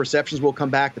 I think the receptions will come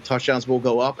back. The touchdowns will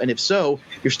go up. And if so,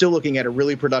 you're still looking at a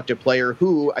really productive player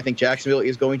who I think Jacksonville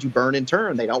is going to burn in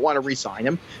turn. They don't want to re-sign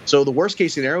him. So the worst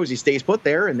case scenario is he stays put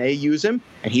there and they use him,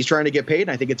 and he's trying to get paid.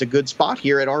 And I think it's a good spot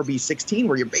here at RB16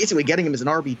 where you're basically getting him as an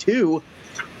RB2.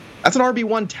 That's an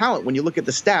RB1 talent when you look at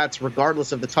the stats,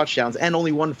 regardless of the touchdowns, and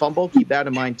only 1 fumble. Keep that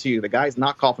in mind, too. The guy's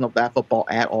not coughing up that football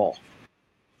at all.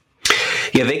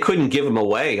 Yeah, they couldn't give him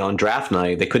away on draft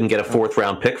night. They couldn't get a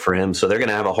 4th-round pick for him, so they're going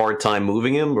to have a hard time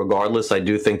moving him. Regardless, I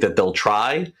do think that they'll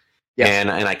try, yes. and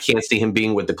I can't see him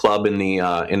being with the club in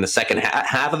the second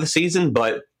half of the season.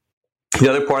 But the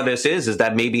other part of this is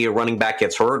that maybe a running back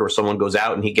gets hurt or someone goes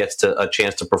out and he gets a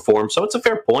chance to perform. So it's a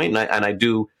fair point, and I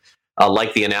do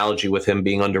like the analogy with him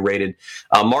being underrated.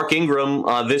 Mark Ingram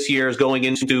this year is going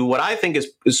into what I think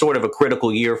is sort of a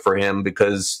critical year for him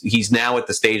because he's now at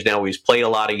the stage now where he's played a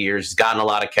lot of years, he's gotten a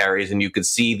lot of carries, and you could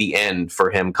see the end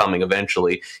for him coming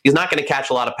eventually. He's not going to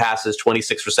catch a lot of passes,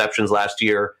 26 receptions last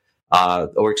year,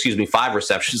 5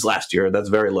 receptions last year. That's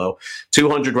very low.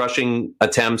 200 rushing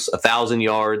attempts, 1,000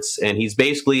 yards, and he's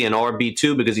basically an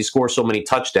RB2 because he scores so many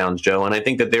touchdowns, Joe. And I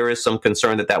think that there is some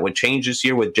concern that would change this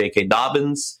year with J.K.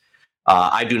 Dobbins.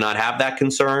 I do not have that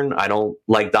concern. I don't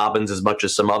like Dobbins as much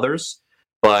as some others,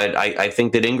 but I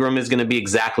think that Ingram is going to be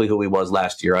exactly who he was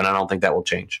last year, and I don't think that will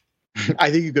change.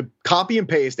 I think you could copy and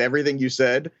paste everything you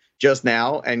said just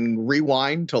now and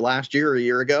rewind to last year or a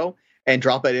year ago and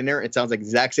drop that in there. It sounds like the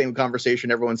exact same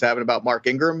conversation everyone's having about Mark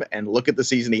Ingram, and look at the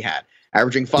season he had,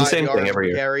 averaging 5 yards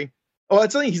per carry. Oh,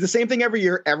 that's the thing. He's the same thing every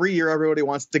year. Every year, everybody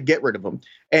wants to get rid of him.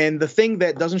 And the thing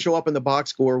that doesn't show up in the box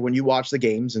score when you watch the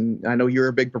games, and I know you're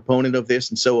a big proponent of this,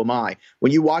 and so am I,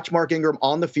 when you watch Mark Ingram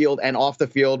on the field and off the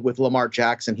field with Lamar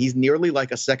Jackson, he's nearly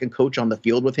like a second coach on the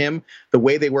field with him. The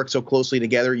way they work so closely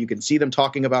together, you can see them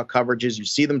talking about coverages. You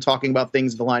see them talking about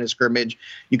things at the line of scrimmage.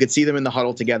 You could see them in the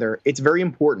huddle together. It's very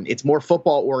important. It's more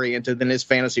football-oriented than it is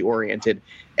fantasy-oriented,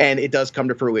 and it does come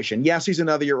to fruition. Yes, he's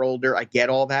another year older. I get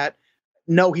all that.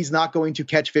 No, he's not going to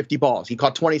catch 50 balls. He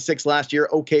caught 26 last year.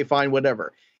 Okay, fine,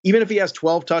 whatever. Even if he has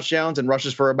 12 touchdowns and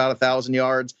rushes for about 1,000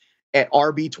 yards at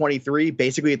RB23,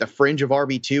 basically at the fringe of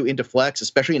RB2 into flex,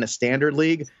 especially in a standard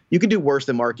league, you can do worse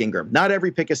than Mark Ingram. Not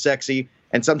every pick is sexy,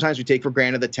 and sometimes we take for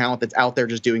granted the talent that's out there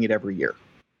just doing it every year.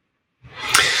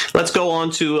 Let's go on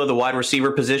to the wide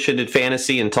receiver position in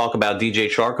fantasy and talk about DJ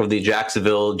Chark of the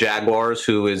Jacksonville Jaguars,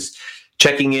 who is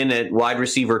checking in at wide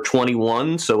receiver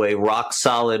 21, so a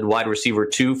rock-solid wide receiver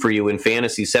 2 for you in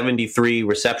fantasy. 73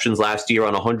 receptions last year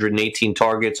on 118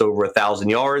 targets, over 1,000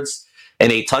 yards,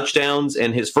 and 8 touchdowns.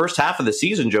 And his first half of the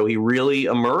season, Joe, he really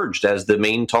emerged as the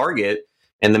main target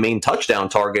and the main touchdown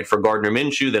target for Gardner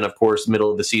Minshew. Then, of course, middle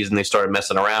of the season, they started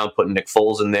messing around, putting Nick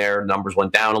Foles in there. Numbers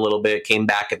went down a little bit, came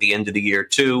back at the end of the year,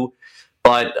 too.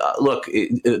 But look,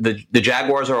 the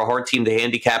Jaguars are a hard team to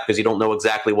handicap because you don't know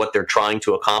exactly what they're trying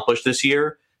to accomplish this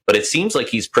year. But it seems like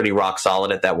he's pretty rock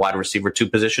solid at that wide receiver 2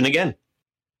 position again.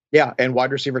 Yeah, and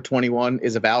wide receiver 21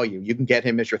 is a value. You can get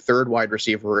him as your 3rd wide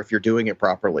receiver if you're doing it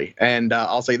properly. And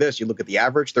I'll say this, you look at the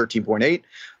average,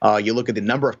 13.8. You look at the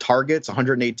number of targets,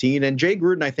 118. And Jay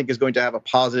Gruden, I think, is going to have a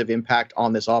positive impact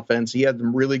on this offense. He had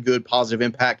some really good positive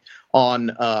impact on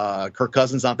Kirk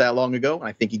Cousins not that long ago. And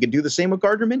I think he can do the same with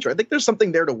Gardner Minshew. I think there's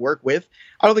something there to work with.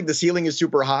 I don't think the ceiling is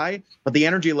super high, but the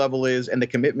energy level is and the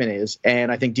commitment is.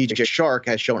 And I think DJ Chark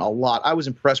has shown a lot. I was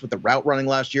impressed with the route running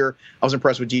last year. I was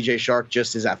impressed with DJ Chark,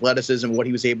 just his athleticism, what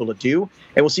he was able to do.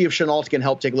 And we'll see if Chenault can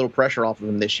help take a little pressure off of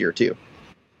him this year, too.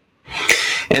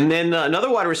 And then another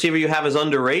wide receiver you have is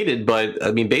underrated, but,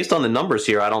 I mean, based on the numbers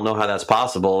here, I don't know how that's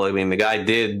possible. I mean, the guy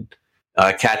did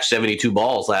catch 72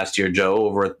 balls last year, Joe,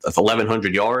 over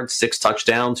 1,100 yards, 6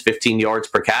 touchdowns, 15 yards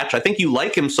per catch. I think you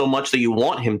like him so much that you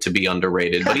want him to be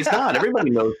underrated, but he's not.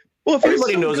 Everybody knows. Well, if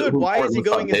everybody knows good, why is he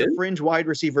going as a fringe wide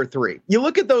receiver 3? You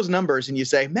look at those numbers and you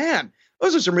say, man,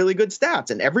 those are some really good stats,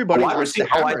 and everybody wants to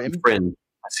hammer him. Fringe.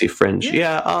 I see fringe.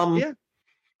 Yeah.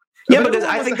 Yeah, because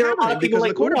I think there are a lot of people like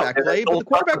the quarterback play, but the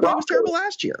quarterback play was terrible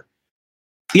last year.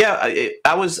 Yeah,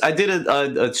 I did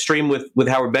a stream with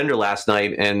Howard Bender last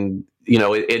night, and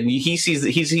and he sees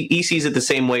it the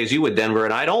same way as you would, Denver,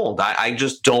 and I don't. I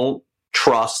just don't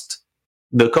trust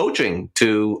the coaching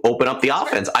to open up the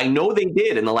offense. I know they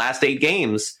did in the last 8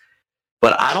 games,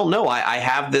 but I don't know. I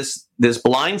have this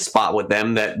blind spot with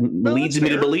them that leads me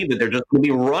to believe that they're just going to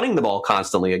be running the ball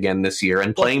constantly again this year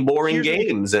and playing boring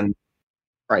games.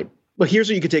 Right. Well, here's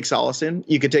what you could take solace in.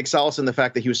 You could take solace in the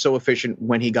fact that he was so efficient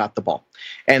when he got the ball.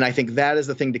 And I think that is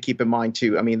the thing to keep in mind,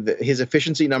 too. I mean, his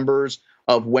efficiency numbers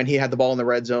of when he had the ball in the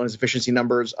red zone, his efficiency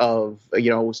numbers of,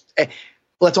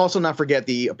 let's also not forget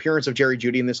the appearance of Jerry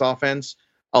Jeudy in this offense.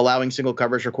 Allowing single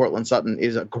coverage for Courtland Sutton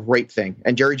is a great thing.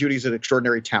 And Jerry Jeudy is an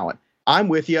extraordinary talent. I'm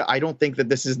with you. I don't think that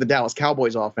this is the Dallas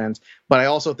Cowboys offense, but I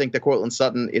also think that Courtland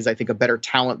Sutton is, I think, a better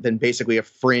talent than basically a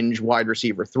fringe wide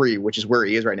receiver 3, which is where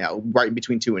he is right now, right in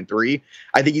between 2 and 3.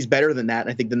 I think he's better than that, and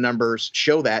I think the numbers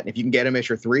show that. And if you can get him at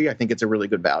your 3, I think it's a really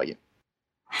good value.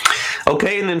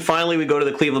 Okay, and then finally we go to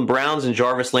the Cleveland Browns and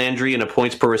Jarvis Landry in a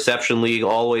points per reception league,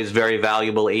 always very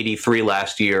valuable, 83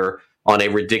 last year on a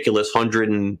ridiculous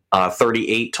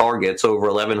 138 targets, over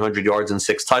 1,100 yards and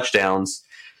 6 touchdowns.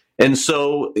 And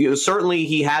so certainly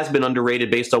he has been underrated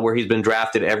based on where he's been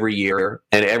drafted every year.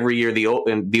 And every year the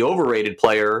overrated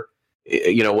player,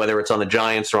 whether it's on the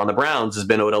Giants or on the Browns, has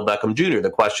been Odell Beckham Jr. The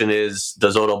question is,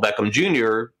 does Odell Beckham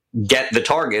Jr. get the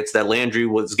targets that Landry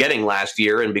was getting last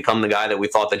year and become the guy that we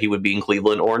thought that he would be in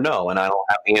Cleveland, or no? And I don't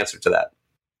have the answer to that.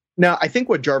 Now, I think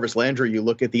with Jarvis Landry, you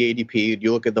look at the ADP,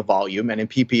 you look at the volume, and in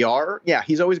PPR, yeah,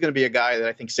 he's always going to be a guy that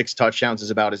I think 6 touchdowns is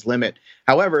about his limit.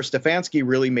 However, Stefanski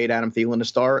really made Adam Thielen a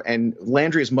star, and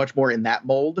Landry is much more in that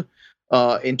mold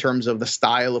in terms of the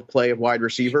style of play of wide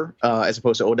receiver, as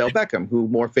opposed to Odell Beckham, who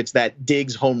more fits that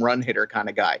Diggs home run hitter kind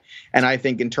of guy. And I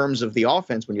think in terms of the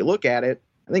offense, when you look at it,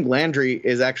 I think Landry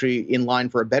is actually in line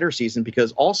for a better season,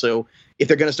 because also if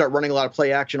they're going to start running a lot of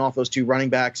play action off those 2 running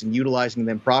backs and utilizing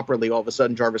them properly, all of a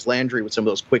sudden Jarvis Landry, with some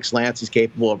of those quick slants he's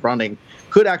capable of running,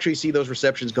 could actually see those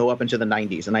receptions go up into the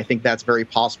 90s. And I think that's very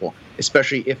possible,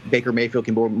 especially if Baker Mayfield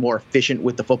can be more efficient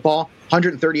with the football.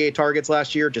 138 targets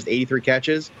last year, just 83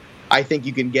 catches. I think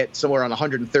you can get somewhere on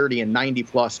 130 and 90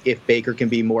 plus if Baker can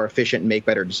be more efficient and make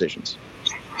better decisions.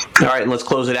 All right, and let's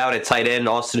close it out at tight end.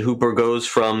 Austin Hooper goes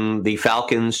from the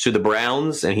Falcons to the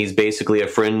Browns, and he's basically a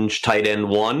fringe tight end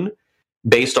 1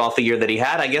 based off the year that he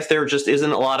had. I guess there just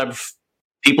isn't a lot of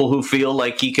people who feel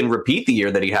like he can repeat the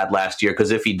year that he had last year, because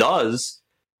if he does,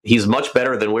 he's much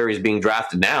better than where he's being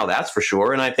drafted now, that's for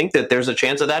sure. And I think that there's a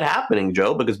chance of that happening,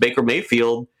 Joe, because Baker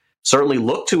Mayfield certainly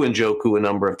looked to Njoku a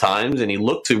number of times, and he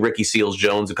looked to Ricky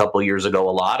Seals-Jones a couple of years ago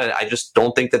a lot. I just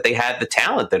don't think that they had the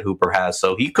talent that Hooper has.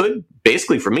 So he could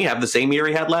basically, for me, have the same year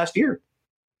he had last year.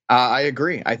 I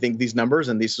agree. I think these numbers,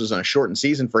 and this was on a shortened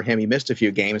season for him, he missed a few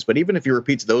games, but even if he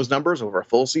repeats those numbers over a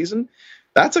full season,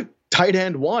 that's a tight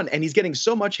end 1, and he's getting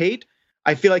so much hate.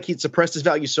 I feel like he'd suppressed his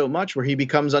value so much where he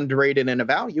becomes underrated in a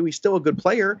value. He's still a good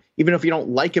player, even if you don't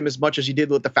like him as much as you did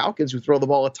with the Falcons, who throw the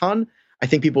ball a ton. I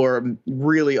think people are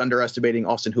really underestimating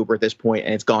Austin Hooper at this point,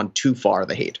 and it's gone too far,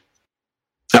 the hate.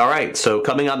 All right, so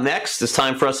coming up next, it's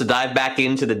time for us to dive back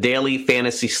into the daily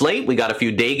fantasy slate. We got a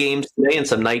few day games today and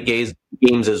some night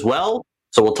games as well.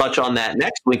 So we'll touch on that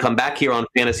next when we come back here on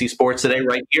Fantasy Sports Today,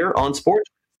 right here on Sports.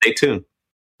 Stay tuned.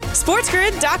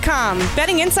 SportsGrid.com.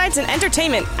 Betting insights and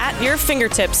entertainment at your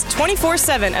fingertips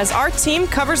 24/7 as our team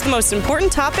covers the most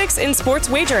important topics in sports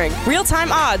wagering.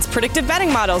 Real-time odds, predictive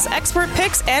betting models, expert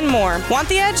picks, and more. Want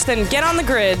the edge? Then get on the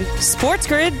grid.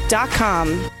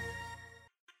 SportsGrid.com.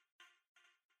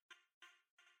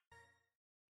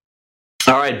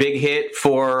 All right, big hit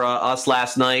for us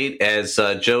last night as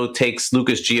Joe takes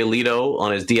Lucas Giolito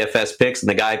on his DFS picks, and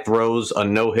the guy throws a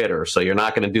no-hitter. So you're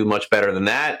not going to do much better than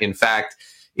that. In fact,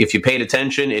 if you paid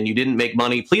attention and you didn't make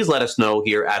money, please let us know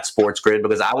here at Sports Grid,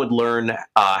 because I would learn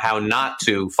how not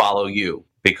to follow you,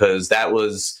 because that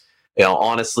was,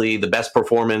 honestly, the best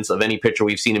performance of any pitcher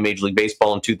we've seen in Major League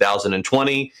Baseball in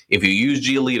 2020. If you used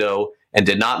Giolito and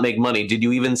did not make money, did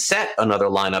you even set another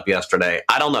lineup yesterday?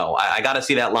 I don't know. I got to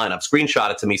see that lineup.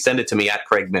 Screenshot it to me. Send it to me at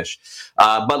Craig Mish.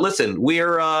 But listen, we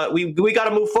got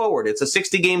to move forward. It's a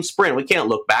 60-game sprint. We can't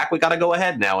look back. We got to go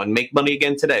ahead now and make money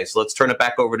again today. So let's turn it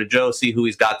back over to Joe, see who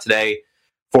he's got today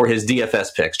for his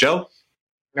DFS picks. Joe?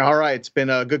 All right. It's been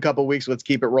a good couple of weeks. Let's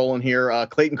keep it rolling here.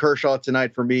 Clayton Kershaw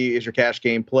tonight for me is your cash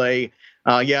game play.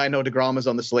 Yeah, I know DeGrom is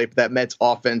on the slate, but that Mets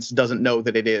offense doesn't know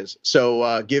that it is.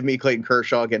 So give me Clayton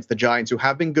Kershaw against the Giants, who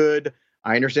have been good.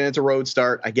 I understand it's a road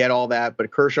start. I get all that, but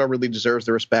Kershaw really deserves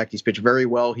the respect. He's pitched very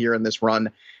well here in this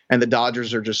run, and the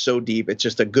Dodgers are just so deep. It's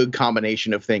just a good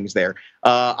combination of things there.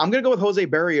 I'm going to go with Jose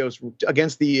Barrios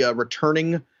against the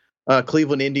returning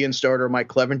Cleveland Indians starter Mike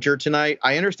Clevenger tonight.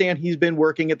 I understand he's been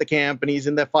working at the camp and he's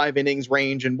in the 5 innings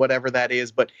range and whatever that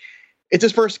is, but it's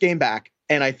his first game back.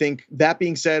 And I think that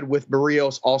being said, with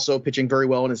Barrios also pitching very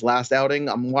well in his last outing,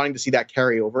 I'm wanting to see that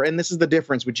carry over. And this is the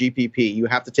difference with GPP. You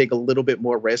have to take a little bit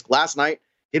more risk. Last night,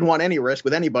 didn't want any risk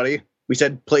with anybody. We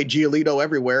said play Giolito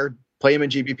everywhere. Play him in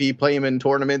GPP, play him in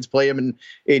tournaments, play him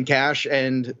in cash.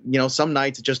 And, some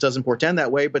nights it just doesn't portend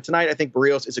that way. But tonight, I think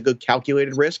Barrios is a good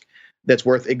calculated risk that's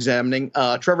worth examining.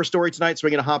 Trevor Story tonight,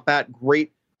 swinging a hot bat.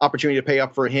 Great opportunity to pay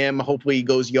up for him. Hopefully he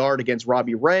goes yard against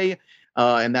Robbie Ray.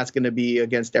 And that's going to be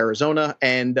against Arizona.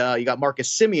 And you got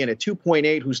Marcus Semien at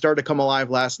 2.8, who started to come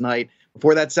alive last night.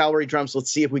 Before that salary jumps,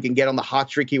 let's see if we can get on the hot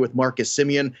streak here with Marcus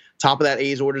Semien. Top of that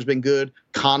A's order's been good.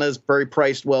 Kana's very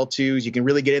priced well, too. So you can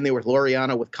really get in there with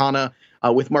Laureano, with Kana,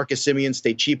 with Marcus Semien.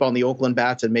 Stay cheap on the Oakland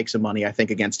bats and make some money, I think,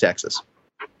 against Texas.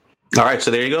 All right,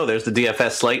 so there you go. There's the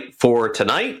DFS slate for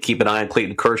tonight. Keep an eye on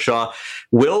Clayton Kershaw.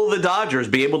 Will the Dodgers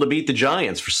be able to beat the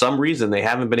Giants? For some reason, they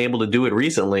haven't been able to do it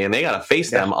recently, and they got to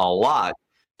face them a lot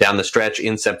down the stretch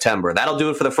in September. That'll do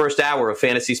it for the first hour of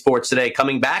Fantasy Sports Today.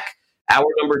 Coming back, hour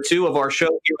number 2 of our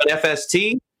show here on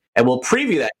FST, and we'll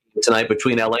preview that tonight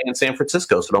between LA and San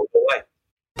Francisco, so don't go away.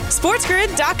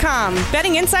 SportsGrid.com.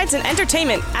 Betting insights and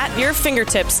entertainment at your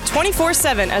fingertips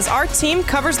 24/7 as our team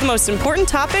covers the most important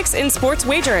topics in sports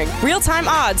wagering. Real-time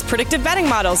odds, predictive betting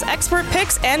models, expert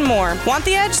picks, and more. Want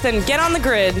the edge? Then get on the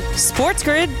grid.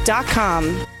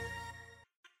 SportsGrid.com.